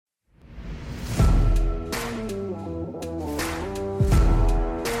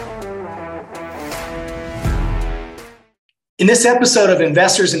In this episode of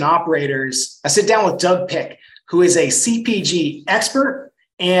Investors and Operators, I sit down with Doug Pick, who is a CPG expert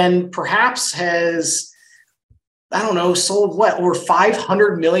and perhaps has, sold over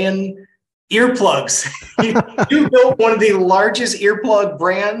 500 million earplugs. You built one of the largest earplug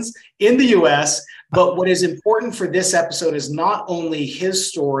brands in the US. But what is important for this episode is not only his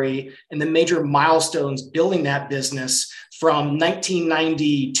story and the major milestones building that business from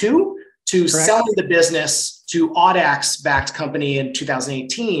 1992 to Correct. Selling the business to Audax-backed company in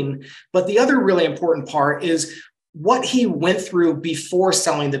 2018. But the other really important part is what he went through before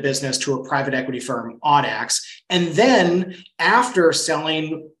selling the business to a private equity firm, Audax. And then after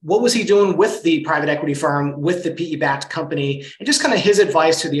selling, what was he doing with the private equity firm, with the PE-backed company, and just kind of his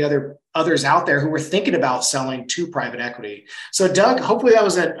advice to the others out there who were thinking about selling to private equity. So Doug, hopefully that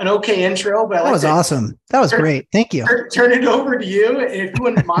was an okay intro, but that was awesome. That was great. Thank you. Turn it over to you. And if you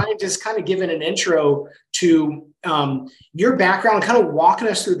wouldn't mind just kind of giving an intro to your background, kind of walking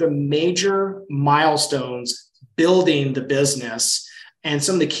us through the major milestones building the business and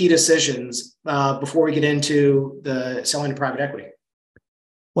some of the key decisions before we get into the selling to private equity.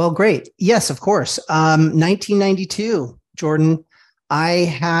 Well, great. Yes, of course. 1992, Jordan, I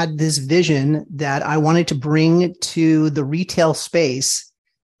had this vision that I wanted to bring to the retail space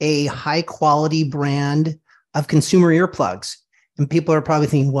a high quality brand of consumer earplugs. And people are probably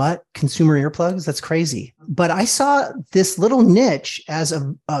thinking, what? Consumer earplugs? That's crazy. But I saw this little niche as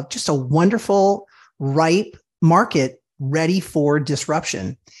just a wonderful, ripe market ready for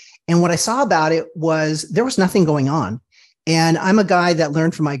disruption. And what I saw about it was there was nothing going on. And I'm a guy that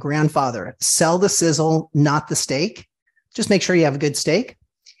learned from my grandfather, sell the sizzle, not the steak. Just make sure you have a good steak.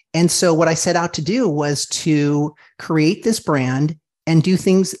 And so what I set out to do was to create this brand and do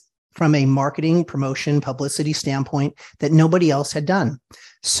things from a marketing, promotion, publicity standpoint that nobody else had done.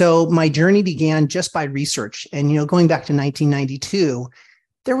 So my journey began just by research. And, going back to 1992,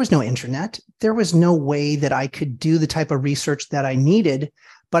 there was no internet. There was no way that I could do the type of research that I needed,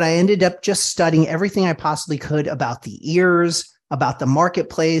 but I ended up just studying everything I possibly could about the ears, about the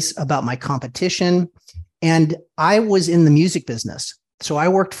marketplace, about my competition. And I was in the music business. So I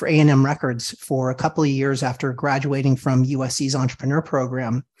worked for A&M Records for a couple of years after graduating from USC's entrepreneur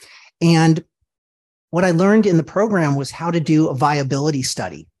program. And what I learned in the program was how to do a viability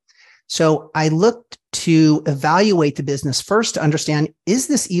study. So I looked to evaluate the business first to understand, is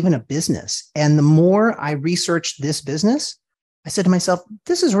this even a business? And the more I researched this business, I said to myself,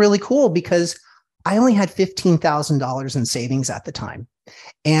 this is really cool because I only had $15,000 in savings at the time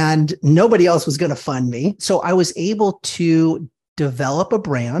and nobody else was going to fund me. So I was able to develop a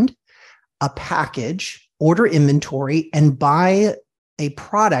brand, a package, order inventory, and buy a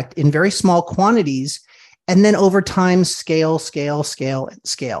product in very small quantities. And then over time, scale.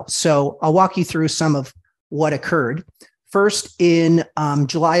 So I'll walk you through some of what occurred. First, in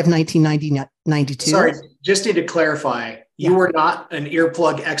July of 1992. Sorry, just need to clarify. You were not an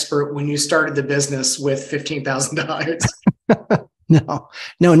earplug expert when you started the business with $15,000. No,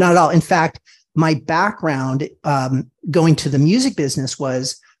 not at all. In fact, my background going to the music business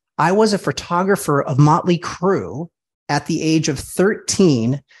was I was a photographer of Motley Crue at the age of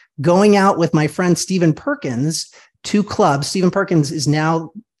 13, going out with my friend Stephen Perkins to clubs. Stephen Perkins is now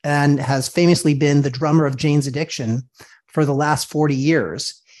and has famously been the drummer of Jane's Addiction for the last 40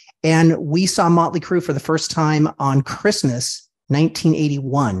 years. And we saw Motley Crue for the first time on Christmas,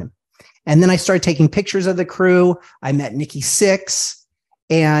 1981. And then I started taking pictures of the crew. I met Nikki Sixx,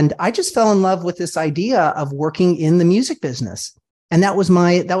 and I just fell in love with this idea of working in the music business. And that was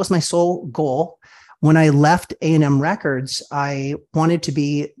my sole goal. When I left A&M Records, I wanted to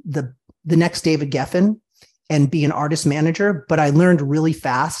be the next David Geffen and be an artist manager. But I learned really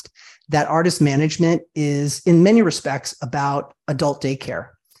fast that artist management is, in many respects, about adult daycare.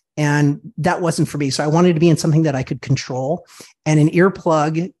 And that wasn't for me. So I wanted to be in something that I could control. And an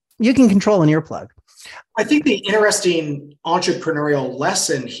earplug, you can control an earplug. I think the interesting entrepreneurial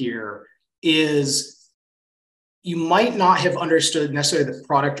lesson here is you might not have understood necessarily the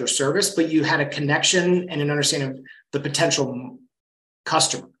product or service, but you had a connection and an understanding of the potential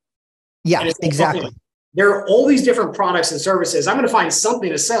customer. Yeah, exactly. Okay, there are all these different products and services. I'm going to find something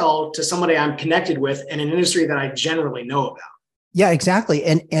to sell to somebody I'm connected with in an industry that I generally know about. Yeah, exactly.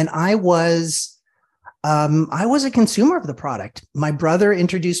 And I was a consumer of the product. My brother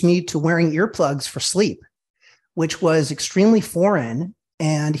introduced me to wearing earplugs for sleep, which was extremely foreign.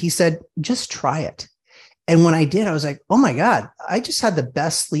 And he said, just try it. And when I did, I was like, oh my God, I just had the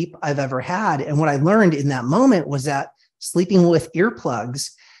best sleep I've ever had. And what I learned in that moment was that sleeping with earplugs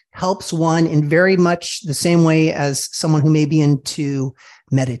helps one in very much the same way as someone who may be into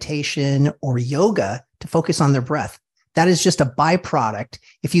meditation or yoga to focus on their breath. That is just a byproduct.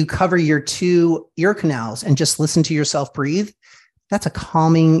 If you cover your 2 ear canals and just listen to yourself breathe, that's a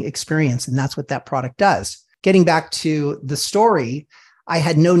calming experience. And that's what that product does. Getting back to the story, I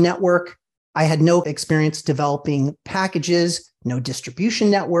had no network. I had no experience developing packages, no distribution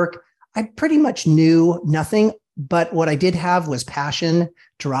network. I pretty much knew nothing, but what I did have was passion,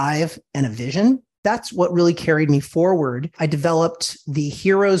 drive, and a vision. That's what really carried me forward. I developed the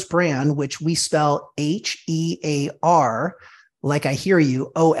Heroes brand, which we spell HEAR, like I hear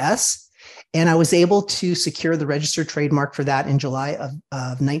you, OS. And I was able to secure the registered trademark for that in July of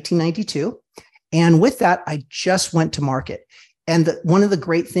 1992. And with that, I just went to market. And one of the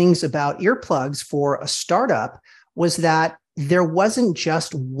great things about earplugs for a startup was that there wasn't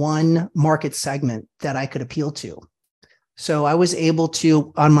just one market segment that I could appeal to. So I was able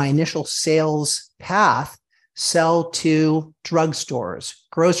to, on my initial sales path, sell to drugstores,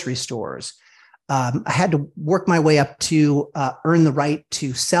 grocery stores. I had to work my way up to earn the right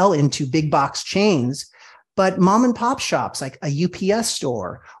to sell into big box chains, but mom and pop shops like a UPS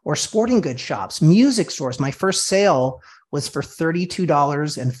store or sporting goods shops, music stores. My first sale was for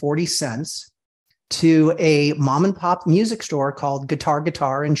 $32.40 to a mom and pop music store called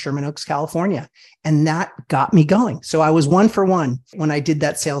Guitar in Sherman Oaks, California. And that got me going. So I was 1 for 1 when I did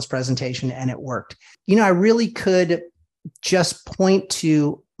that sales presentation, and it worked. I really could just point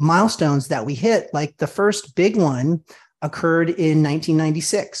to milestones that we hit. Like the first big one occurred in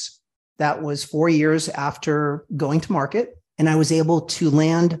 1996. That was 4 years after going to market. And I was able to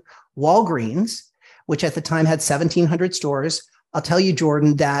land Walgreens, which at the time had 1,700 stores. I'll tell you,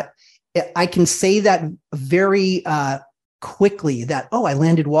 Jordan, that I can say that very quickly that, I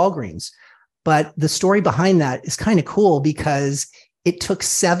landed Walgreens. But the story behind that is kind of cool because it took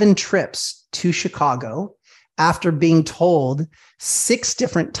 7 trips to Chicago after being told 6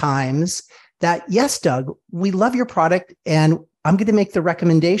 different times that, yes, Doug, we love your product and I'm going to make the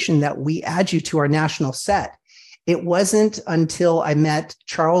recommendation that we add you to our national set. It wasn't until I met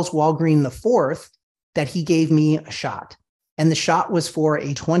Charles Walgreen IV that he gave me a shot. And the shot was for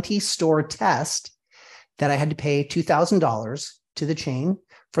a 20-store test that I had to pay $2,000 to the chain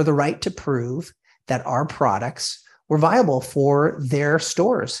for the right to prove that our products were viable for their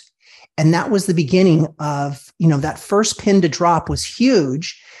stores. And that was the beginning of, that first pin to drop was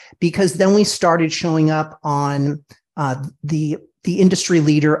huge because then we started showing up on the industry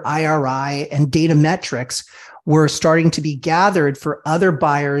leader IRI and data metrics were starting to be gathered for other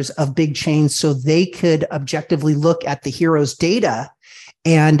buyers of big chains so they could objectively look at the Heroes data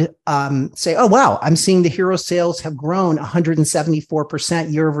and say, oh, wow, I'm seeing the Heroes sales have grown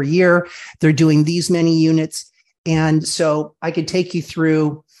 174% year over year. They're doing these many units. And so I could take you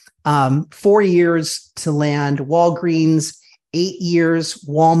through 4 years to land Walgreens, 8 years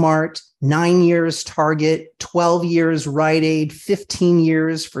Walmart, 9 years Target, 12 years Rite Aid, 15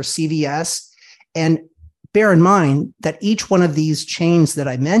 years for CVS. And bear in mind that each one of these chains that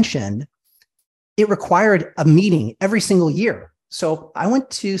I mentioned, it required a meeting every single year. So I went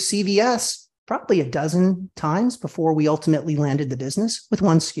to CVS probably a dozen times before we ultimately landed the business with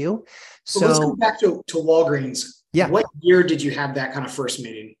one SKU. So let's go back to Walgreens. Yeah. What year did you have that kind of first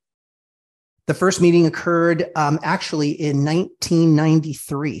meeting? The first meeting occurred actually in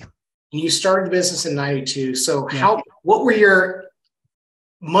 1993. And you started the business in 92. So what were your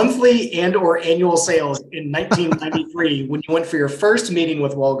monthly and or annual sales in 1993 when you went for your first meeting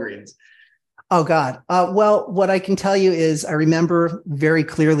with Walgreens? Oh, God. Well, what I can tell you is I remember very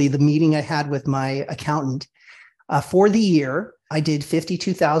clearly the meeting I had with my accountant. For the year, I did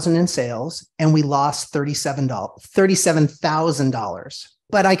 $52,000 in sales and we lost $37,000.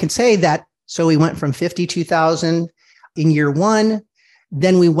 But I can say that, so we went from $52,000 in year one,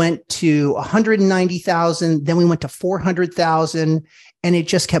 then we went to $190,000, then we went to $400,000, and it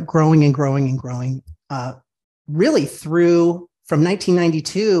just kept growing and growing and growing. Really from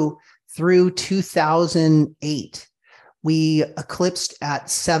 1992 through 2008, we eclipsed at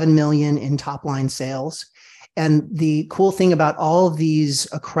 7 million in top line sales. And the cool thing about all of these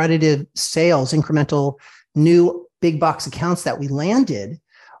accredited sales, incremental new big box accounts that we landed,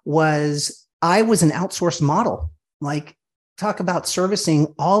 was I was an outsourced model. Like, talk about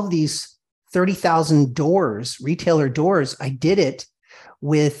servicing all of these 30,000 doors, retailer doors. I did it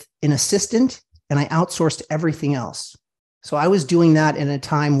with an assistant and I outsourced everything else. So I was doing that in a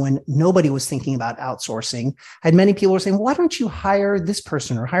time when nobody was thinking about outsourcing. I had many people were saying, why don't you hire this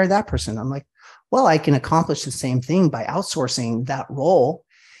person or hire that person? I'm like, well, I can accomplish the same thing by outsourcing that role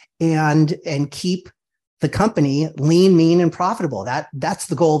and keep the company lean, mean, and profitable. That's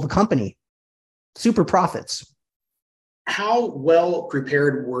the goal of the company. Super profits. How well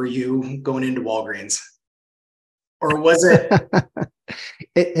prepared were you going into Walgreens? or was it?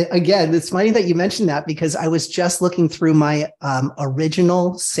 Again, it's funny that you mentioned that because I was just looking through my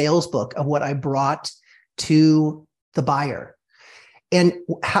original sales book of what I brought to the buyer. And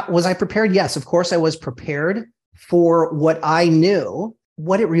was I prepared? Yes, of course I was prepared for what I knew.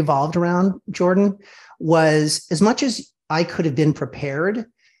 What it revolved around, Jordan, was as much as I could have been prepared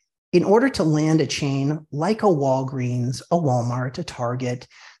in order to land a chain like a Walgreens, a Walmart, a Target,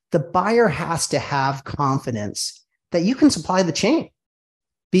 the buyer has to have confidence that you can supply the chain.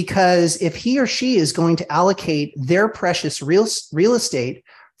 Because if he or she is going to allocate their precious real estate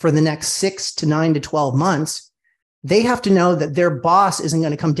for the next 6 to 9 to 12 months, they have to know that their boss isn't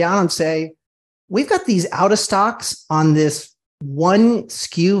going to come down and say, we've got these out of stocks on this one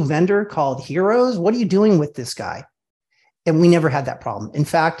SKU vendor called Heroes. What are you doing with this guy? And we never had that problem. In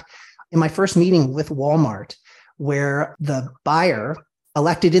fact, in my first meeting with Walmart, where the buyer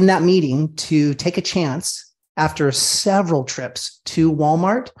elected in that meeting to take a chance after several trips to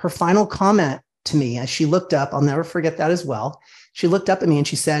Walmart, her final comment to me as she looked up, I'll never forget that as well. She looked up at me and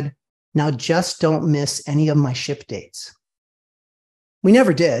she said, now just don't miss any of my ship dates. We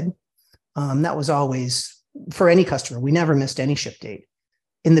never did. That was always for any customer. We never missed any ship date.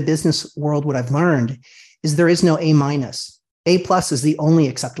 In the business world, what I've learned is there is no A minus. A plus is the only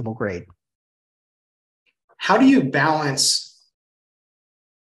acceptable grade. How do you balance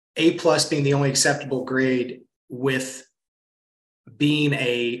A plus being the only acceptable grade with being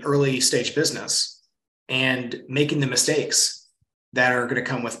a early stage business and making the mistakes that are going to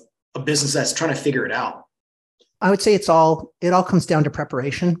come with a business that's trying to figure it out? I would say it all comes down to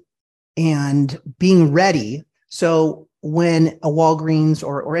preparation and being ready. So when a Walgreens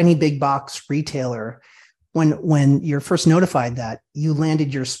or any big box retailer, when you're first notified that you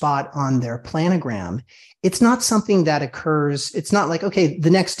landed your spot on their planogram, it's not something that occurs. It's not like, okay, the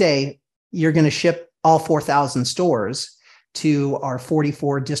next day you're going to ship all 4,000 stores to our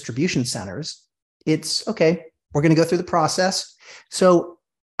 44 distribution centers. It's okay, we're going to go through the process. So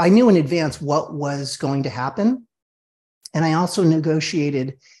I knew in advance what was going to happen. And I also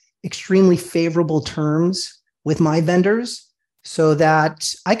negotiated extremely favorable terms with my vendors so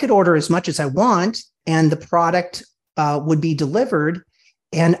that I could order as much as I want and the product would be delivered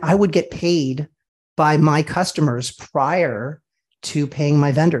and I would get paid by my customers prior to paying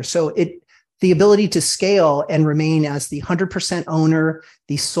my vendor. So the ability to scale and remain as the 100% owner,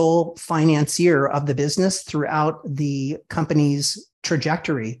 the sole financier of the business throughout the company's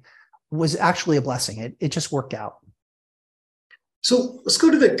trajectory was actually a blessing. It just worked out. So let's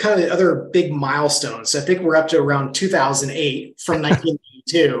go to the kind of the other big milestones. I think we're up to around 2008 from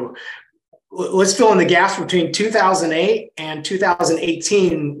 1992. Let's fill in the gaps between 2008 and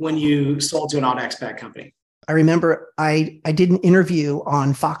 2018 when you sold to an auto-expat company. I remember I did an interview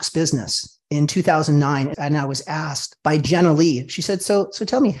on Fox Business in 2009, and I was asked by Jenna Lee. She said, "So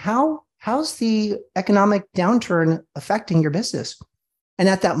tell me, how's the economic downturn affecting your business?" And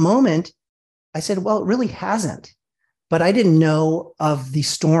at that moment, I said, "Well, it really hasn't." But I didn't know of the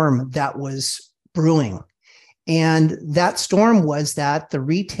storm that was brewing. And that storm was that the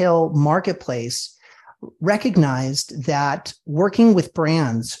retail marketplace recognized that working with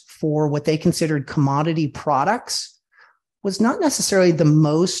brands for what they considered commodity products was not necessarily the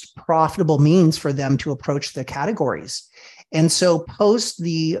most profitable means for them to approach the categories. And so post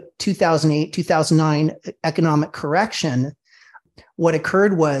the 2008, 2009 economic correction, what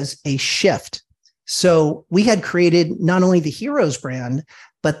occurred was a shift. So we had created not only the Heroes brand,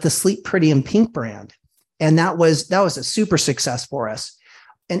 but the Sleep Pretty and Pink brand. And that was a super success for us.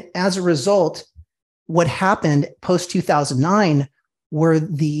 And as a result, what happened post 2009 were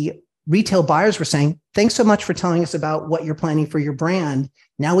the retail buyers were saying, "Thanks so much for telling us about what you're planning for your brand.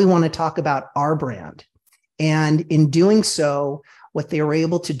 Now we want to talk about our brand." And in doing so, what they were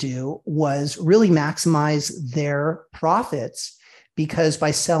able to do was really maximize their profits, because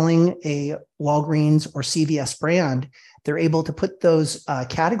by selling a Walgreens or CVS brand, they're able to put those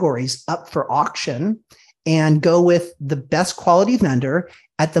categories up for auction and go with the best quality vendor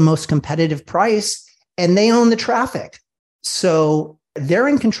at the most competitive price, and they own the traffic. So they're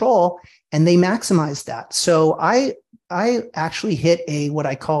in control and they maximize that. So I actually hit what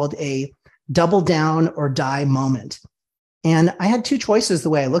I called a double down or die moment. And I had two choices the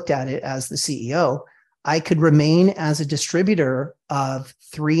way I looked at it as the CEO. I could remain as a distributor of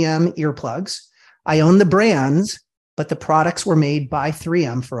 3M earplugs. I own the brands, but the products were made by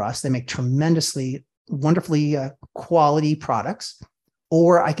 3M for us. They make tremendously, wonderfully quality products.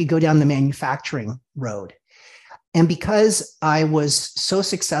 Or I could go down the manufacturing road. And because I was so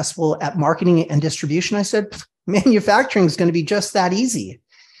successful at marketing and distribution, I said, manufacturing is going to be just that easy.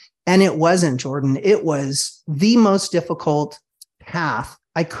 And it wasn't, Jordan. It was the most difficult path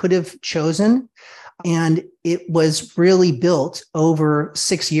I could have chosen. And it was really built over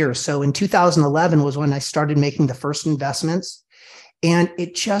 6 years. So in 2011 was when I started making the first investments. And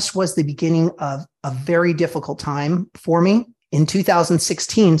it just was the beginning of a very difficult time for me in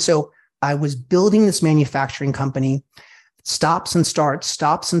 2016. So I was building this manufacturing company, stops and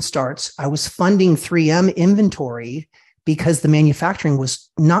starts. I was funding 3M inventory because the manufacturing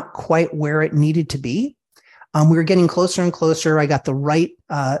was not quite where it needed to be. We were getting closer and closer. I got the right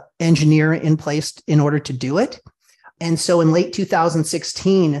engineer in place in order to do it. And so in late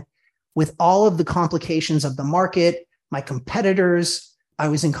 2016, with all of the complications of the market, my competitors, I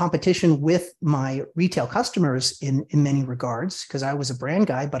was in competition with my retail customers in many regards because I was a brand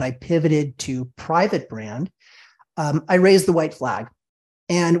guy, but I pivoted to private brand. I raised the white flag.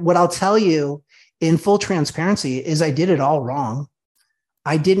 And what I'll tell you in full transparency is I did it all wrong.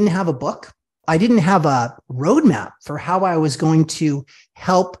 I didn't have a book. I didn't have a roadmap for how I was going to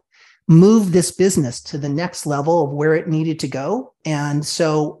help move this business to the next level of where it needed to go. And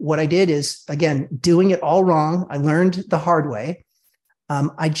so what I did is, again, doing it all wrong. I learned the hard way.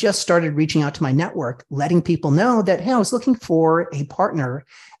 I just started reaching out to my network, letting people know that, hey, I was looking for a partner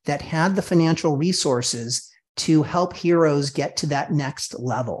that had the financial resources to help Heroes get to that next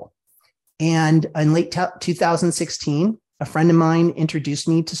level. And in late 2016, a friend of mine introduced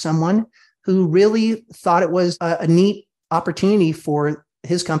me to someone who really thought it was a neat opportunity for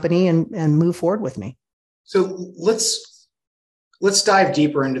his company and move forward with me. So let's dive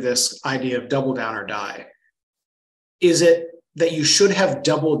deeper into this idea of double down or die. Is it that you should have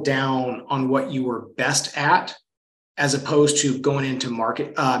doubled down on what you were best at as opposed to going into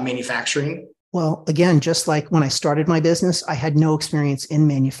market manufacturing? Well, again, just like when I started my business, I had no experience in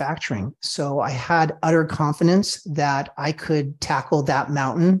manufacturing. So I had utter confidence that I could tackle that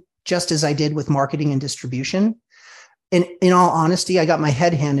mountain just as I did with marketing and distribution. And in all honesty, I got my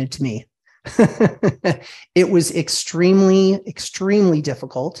head handed to me. It was extremely, extremely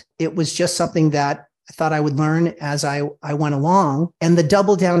difficult. It was just something that I thought I would learn as I went along. And the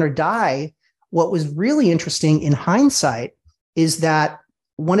double down or die, what was really interesting in hindsight is that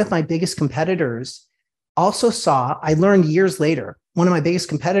one of my biggest competitors also saw, I learned years later, one of my biggest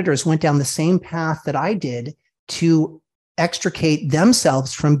competitors went down the same path that I did to extricate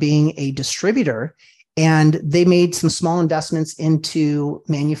themselves from being a distributor. And they made some small investments into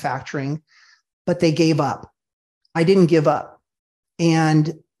manufacturing, but they gave up. I didn't give up.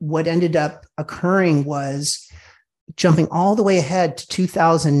 And what ended up occurring was jumping all the way ahead to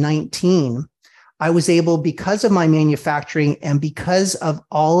 2019. I was able, because of my manufacturing and because of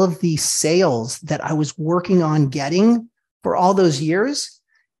all of the sales that I was working on getting for all those years,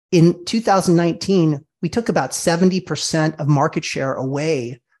 in 2019, we took about 70% of market share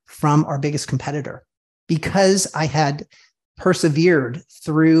away from our biggest competitor because I had persevered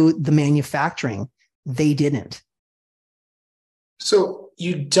through the manufacturing. They didn't. So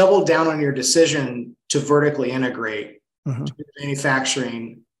you doubled down on your decision to vertically integrate to the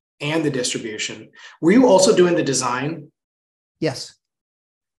manufacturing and the distribution. Were you also doing the design? Yes.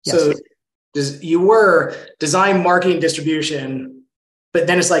 So you were design, marketing, distribution, but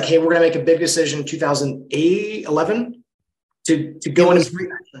then it's like, hey, we're going to make a big decision in 2008, 11 to go into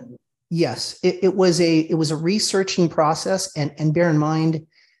manufacturing. Yes, it was a researching process. And bear in mind,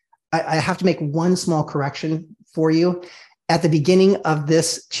 I have to make one small correction for you. At the beginning of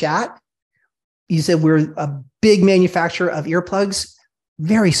this chat, you said we're a big manufacturer of earplugs.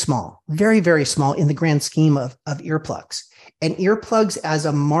 Very small, very, very small in the grand scheme of earplugs. And earplugs as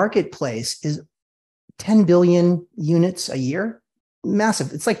a marketplace is 10 billion units a year.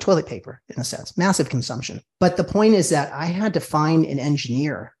 Massive. It's like toilet paper in a sense, massive consumption. But the point is that I had to find an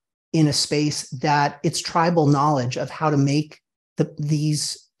engineer in a space that it's tribal knowledge of how to make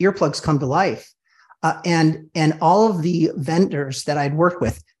these earplugs come to life. And all of the vendors that I'd worked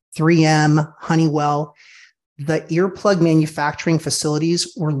with, 3M, Honeywell, the earplug manufacturing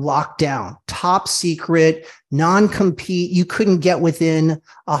facilities were locked down, top secret, non-compete. You couldn't get within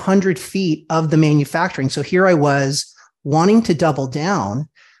 100 feet of the manufacturing. So here I was wanting to double down,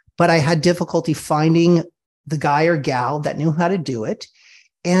 but I had difficulty finding the guy or gal that knew how to do it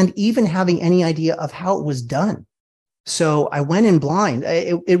and even having any idea of how it was done. So I went in blind.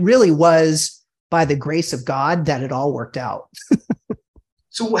 It really was by the grace of God that it all worked out.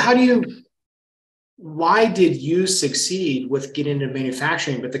 So why did you succeed with getting into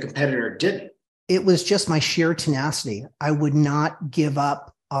manufacturing, but the competitor didn't? It was just my sheer tenacity. I would not give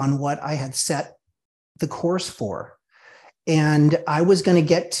up on what I had set the course for. And I was going to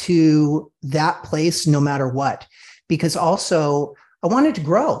get to that place no matter what, because also I wanted to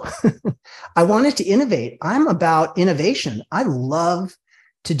grow. I wanted to innovate. I'm about innovation. I love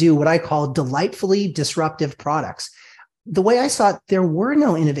to do what I call delightfully disruptive products. The way I saw it, there were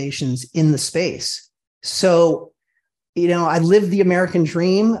no innovations in the space. So, I lived the American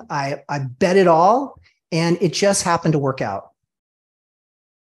dream. I bet it all, and it just happened to work out.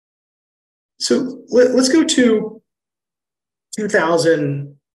 So let's go to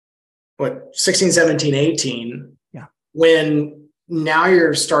 2000, 16, 17, 18. Yeah. When now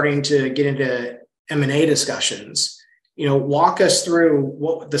you're starting to get into M&A discussions, walk us through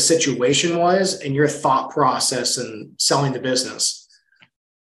what the situation was and your thought process in selling the business.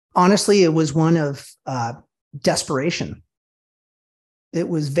 Honestly, it was one of desperation. It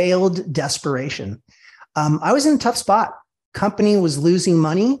was veiled desperation. I was in a tough spot. Company was losing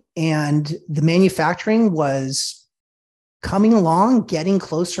money, and the manufacturing was coming along, getting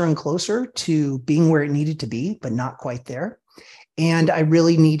closer and closer to being where it needed to be, but not quite there. And I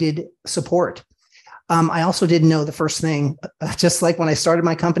really needed support. I also didn't know the first thing, just like when I started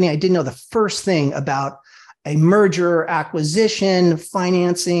my company, I didn't know the first thing about a merger, acquisition,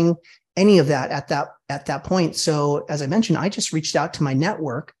 financing, any of that at that point. So as I mentioned, I just reached out to my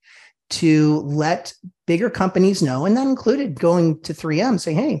network to let bigger companies know, and that included going to 3M,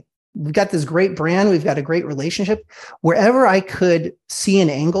 saying, hey, we've got this great brand, we've got a great relationship. Wherever I could see an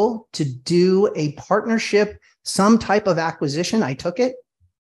angle to do a partnership, some type of acquisition, I took it.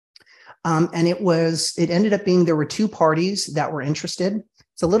 And it ended up being, there were two parties that were interested.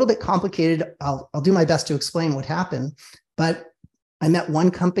 It's a little bit complicated. I'll do my best to explain what happened, but I met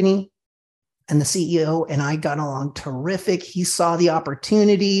one company and the CEO and I got along terrific. He saw the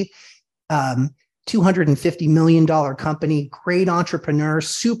opportunity, $250 million company, great entrepreneur,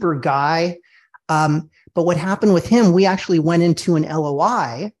 super guy. But what happened with him, we actually went into an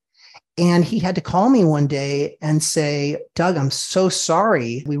LOI. And he had to call me one day and say, Doug, I'm so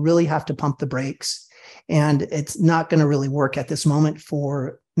sorry. We really have to pump the brakes. And it's not going to really work at this moment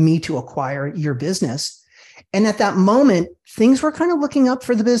for me to acquire your business. And at that moment, things were kind of looking up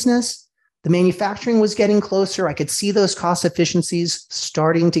for the business. The manufacturing was getting closer. I could see those cost efficiencies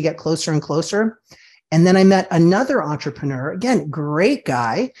starting to get closer and closer. And then I met another entrepreneur, again, great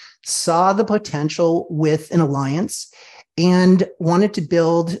guy, saw the potential with an alliance and wanted to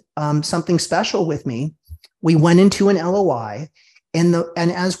build something special with me. We went into an LOI, and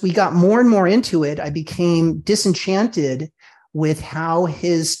as we got more and more into it, I became disenchanted with how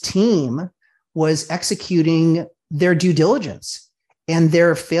his team was executing their due diligence and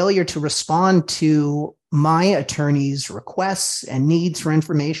their failure to respond to my attorney's requests and needs for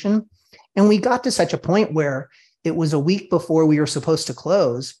information. And we got to such a point where it was a week before we were supposed to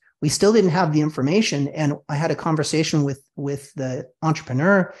close. We still didn't have the information. And I had a conversation with the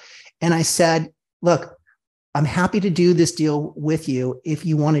entrepreneur. And I said, look, I'm happy to do this deal with you if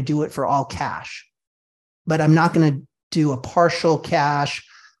you want to do it for all cash. But I'm not going to do a partial cash,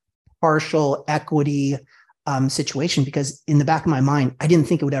 partial equity situation, because in the back of my mind, I didn't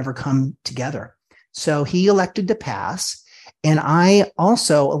think it would ever come together. So he elected to pass. And I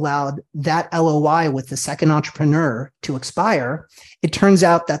also allowed that LOI with the second entrepreneur to expire. It turns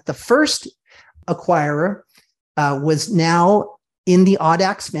out that the first acquirer was now in the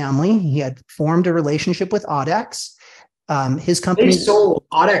Audax family. He had formed a relationship with Audax. His company sold.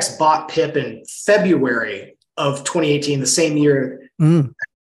 Audax bought PIP in February of 2018, the same year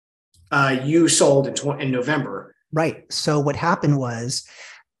you sold in November. Right. So what happened was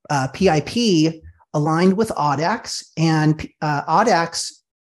PIP aligned with Audax, and Audax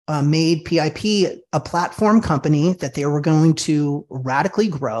made PIP a platform company that they were going to radically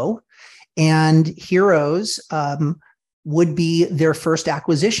grow, and Heroes would be their first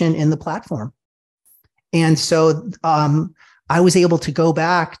acquisition in the platform. And so I was able to go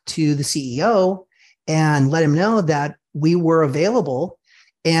back to the CEO and let him know that we were available,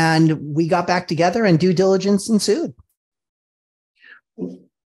 and we got back together and due diligence ensued.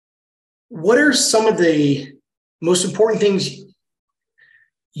 What are some of the most important things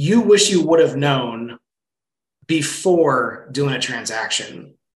you wish you would have known before doing a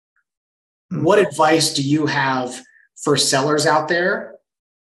transaction? What advice do you have for sellers out there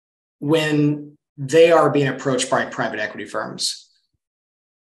when they are being approached by private equity firms?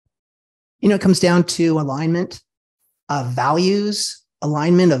 It comes down to alignment of values,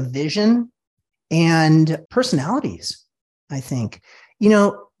 alignment of vision, and personalities, I think.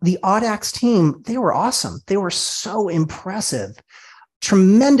 The Audax team, they were awesome. They were so impressive,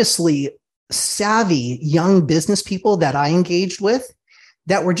 tremendously savvy young business people that I engaged with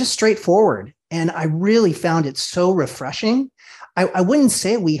that were just straightforward. And I really found it so refreshing. I wouldn't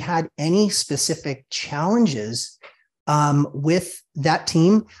say we had any specific challenges with that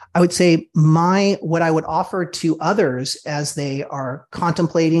team. I would say what I would offer to others as they are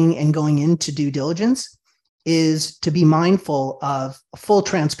contemplating and going into due diligence is to be mindful of full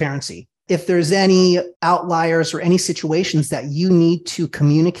transparency. If there's any outliers or any situations that you need to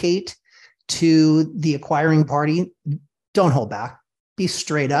communicate to the acquiring party, don't hold back. Be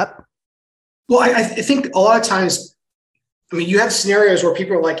straight up. Well, I think a lot of times, you have scenarios where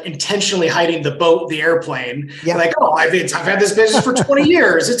people are like intentionally hiding the boat, the airplane. Yeah. Like, oh, I've had this business for 20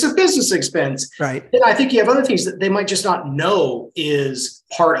 years. It's a business expense. Right. And I think you have other things that they might just not know is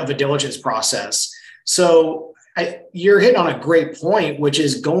part of a diligence process. So you're hitting on a great point, which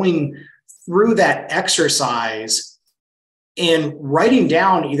is going through that exercise and writing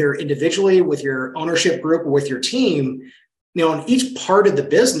down either individually with your ownership group or with your team, on each part of the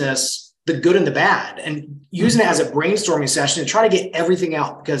business, the good and the bad, and using it as a brainstorming session to try to get everything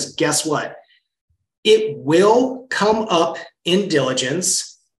out. Because guess what? It will come up in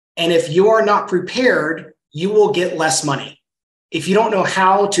diligence. And if you are not prepared, you will get less money. If you don't know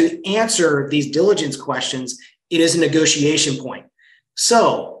how to answer these diligence questions, it is a negotiation point.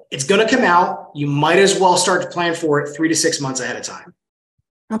 So it's going to come out. You might as well start to plan for it 3 to 6 months ahead of time.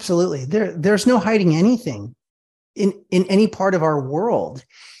 Absolutely. There's no hiding anything in any part of our world.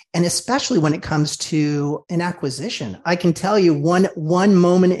 And especially when it comes to an acquisition, I can tell you one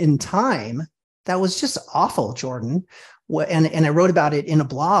moment in time that was just awful, Jordan. And I wrote about it in a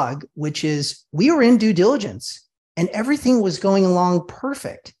blog, which is we were in due diligence and everything was going along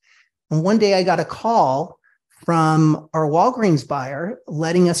perfect. And one day I got a call from our Walgreens buyer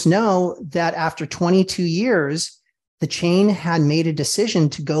letting us know that after 22 years, the chain had made a decision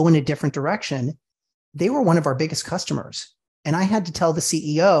to go in a different direction. They were one of our biggest customers. And I had to tell the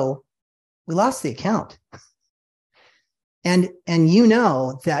CEO, we lost the account. And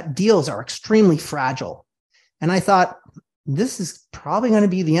that deals are extremely fragile. And I thought, this is probably going to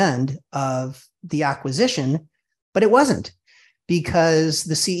be the end of the acquisition, but it wasn't, because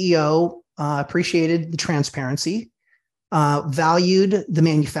the CEO appreciated the transparency, valued the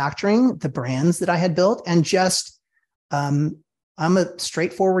manufacturing, the brands that I had built, and just, I'm a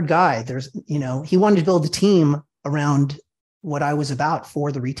straightforward guy. He wanted to build a team around what I was about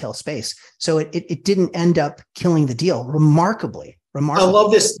for the retail space. So it didn't end up killing the deal. Remarkably. I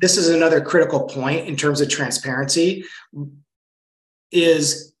love this. This is another critical point in terms of transparency,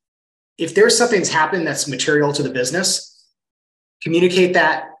 is if there's something's happened that's material to the business, communicate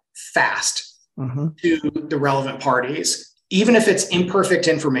that fast to the relevant parties, even if it's imperfect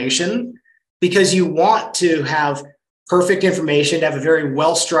information, because you want to have perfect information, to have a very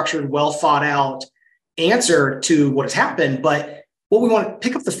well-structured, well thought out answer to what has happened. But what we want to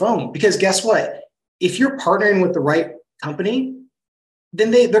pick up the phone, because guess what? If you're partnering with the right company,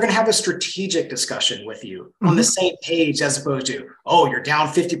 then they're going to have a strategic discussion with you on the same page, as opposed to, oh, you're down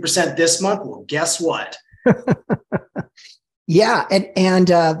 50% this month. Well, guess what? Yeah.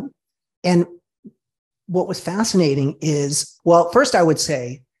 And what was fascinating is, well, first I would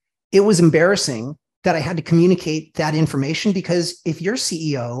say it was embarrassing that I had to communicate that information, because if you're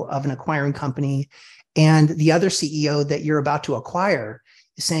CEO of an acquiring company and the other CEO that you're about to acquire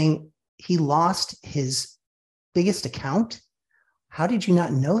is saying he lost his biggest account, how did you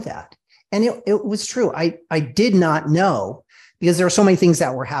not know that? And it was true. I did not know, because there were so many things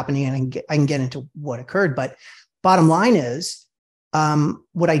that were happening, and I can get into what occurred. But bottom line is,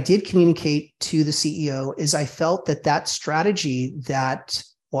 what I did communicate to the CEO is I felt that strategy that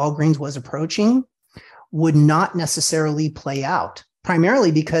Walgreens was approaching would not necessarily play out,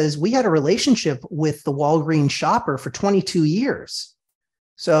 primarily because we had a relationship with the Walgreens shopper for 22 years.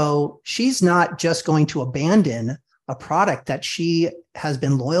 So she's not just going to abandon a product that she has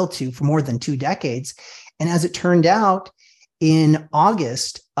been loyal to for more than 2 decades. And as it turned out, in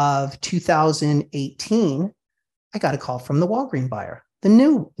August of 2018, I got a call from the Walgreens buyer, the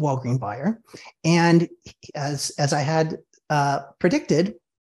new Walgreens buyer. And as I had predicted,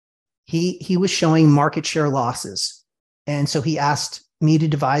 he was showing market share losses. And so he asked me to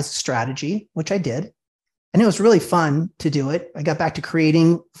devise a strategy, which I did. And it was really fun to do it. I got back to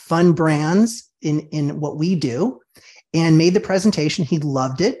creating fun brands in what we do and made the presentation. He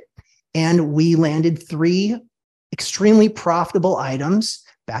loved it. And we landed 3 extremely profitable items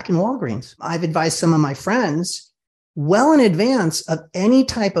back in Walgreens. I've advised some of my friends well in advance of any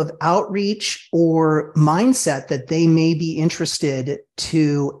type of outreach or mindset that they may be interested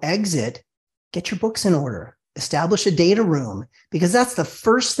to exit, get your books in order, establish a data room, because that's the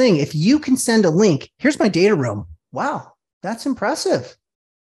first thing. If you can send a link, here's my data room. Wow, that's impressive.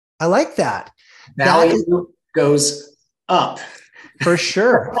 I like that. Value goes up. For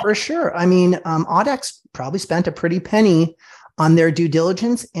sure. For sure. I mean, Audex probably spent a pretty penny on their due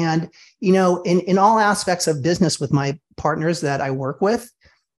diligence. And, in all aspects of business with my partners that I work with,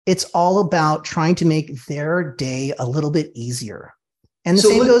 it's all about trying to make their day a little bit easier. And the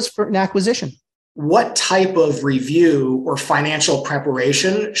same goes for an acquisition. What type of review or financial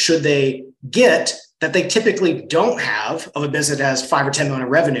preparation should they get that they typically don't have of a business that has 5 or 10 million in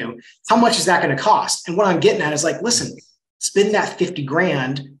revenue? How much is that going to cost? And what I'm getting at is like, listen, spend that 50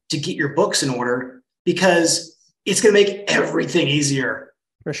 grand to get your books in order because it's going to make everything easier.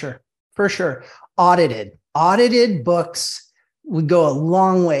 For sure. For sure. Audited books would go a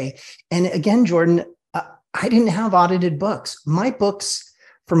long way. And again, Jordan, I didn't have audited books. My books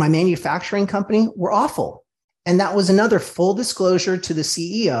for my manufacturing company were awful. And that was another full disclosure to the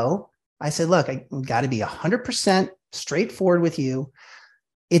CEO. I said, look, I got to be 100% straightforward with you.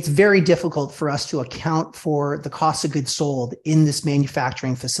 It's very difficult for us to account for the cost of goods sold in this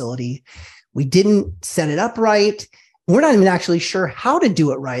manufacturing facility. We didn't set it up right. We're not even actually sure how to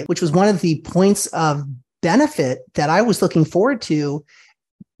do it right, which was one of the points of benefit that I was looking forward to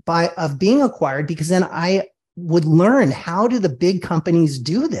of being acquired, because then I would learn, how do the big companies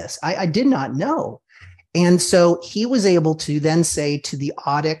do this? I did not know. And so he was able to then say to the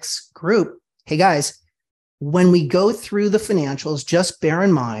Audex group, hey guys, when we go through the financials, just bear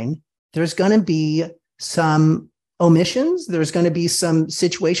in mind, there's going to be some omissions. There's going to be some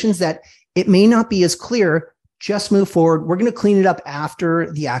situations that it may not be as clear. Just move forward. We're going to clean it up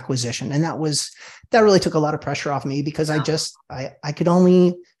after the acquisition. And that really took a lot of pressure off me, because I could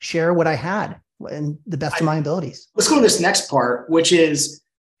only share what I had and the best of my abilities. Let's go to this next part, which is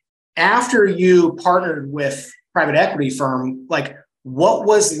after you partnered with private equity firm, like what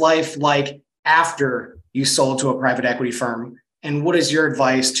was life like after you sold to a private equity firm? And what is your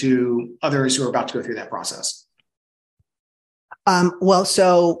advice to others who are about to go through that process?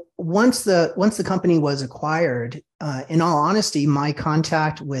 So once the company was acquired, in all honesty, my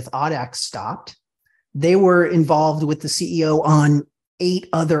contact with Audex stopped. They were involved with the CEO on 8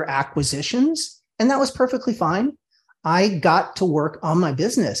 other acquisitions, and that was perfectly fine. I got to work on my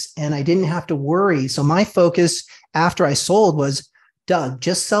business and I didn't have to worry. So my focus after I sold was, Doug,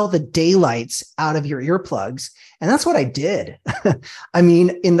 just sell the daylights out of your earplugs. And that's what I did. I mean,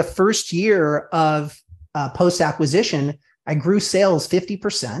 in the first year of post-acquisition, I grew sales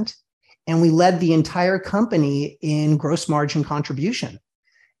 50%, and we led the entire company in gross margin contribution.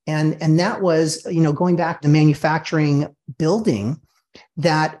 And that was, going back to manufacturing building,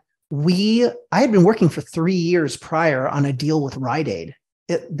 that I had been working for 3 years prior on a deal with Rite Aid.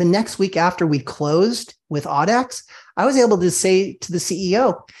 The next week after we closed with Audex, I was able to say to the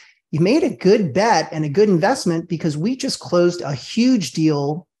CEO, you made a good bet and a good investment, because we just closed a huge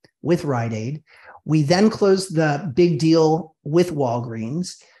deal with Rite Aid. We then closed the big deal with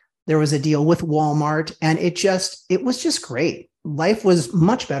Walgreens. There was a deal with Walmart, and it was just great. Life was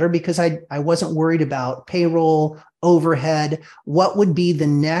much better because I wasn't worried about payroll, overhead, what would be the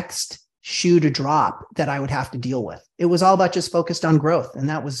next shoe to drop that I would have to deal with. It was all about just focused on growth. And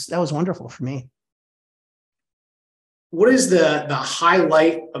that was wonderful for me. What is the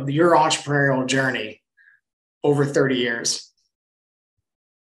highlight of your entrepreneurial journey over 30 years?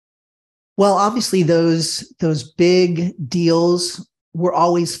 Well, obviously those big deals were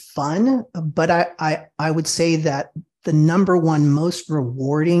always fun, but I would say that the number one most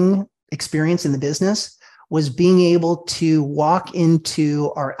rewarding experience in the business was being able to walk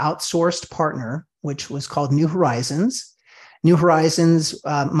into our outsourced partner, which was called New Horizons. New Horizons,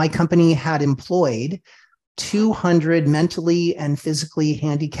 my company had employed 200 mentally and physically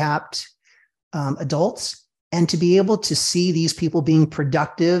handicapped adults, and to be able to see these people being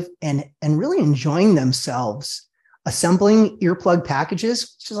productive and really enjoying themselves, assembling earplug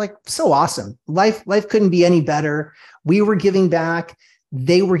packages, which is like so awesome. Life couldn't be any better. We were giving back.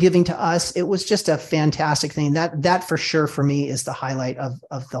 They were giving to us. It was just a fantastic thing. That for sure for me is the highlight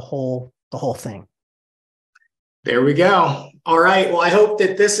of the whole thing. There we go. All right. Well, I hope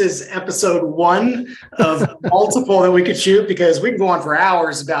that this is episode 1 of multiple that we could shoot, because we can go on for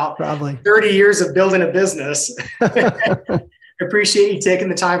hours about probably 30 years of building a business. I appreciate you taking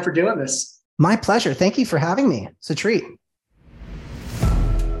the time for doing this. My pleasure. Thank you for having me. It's a treat.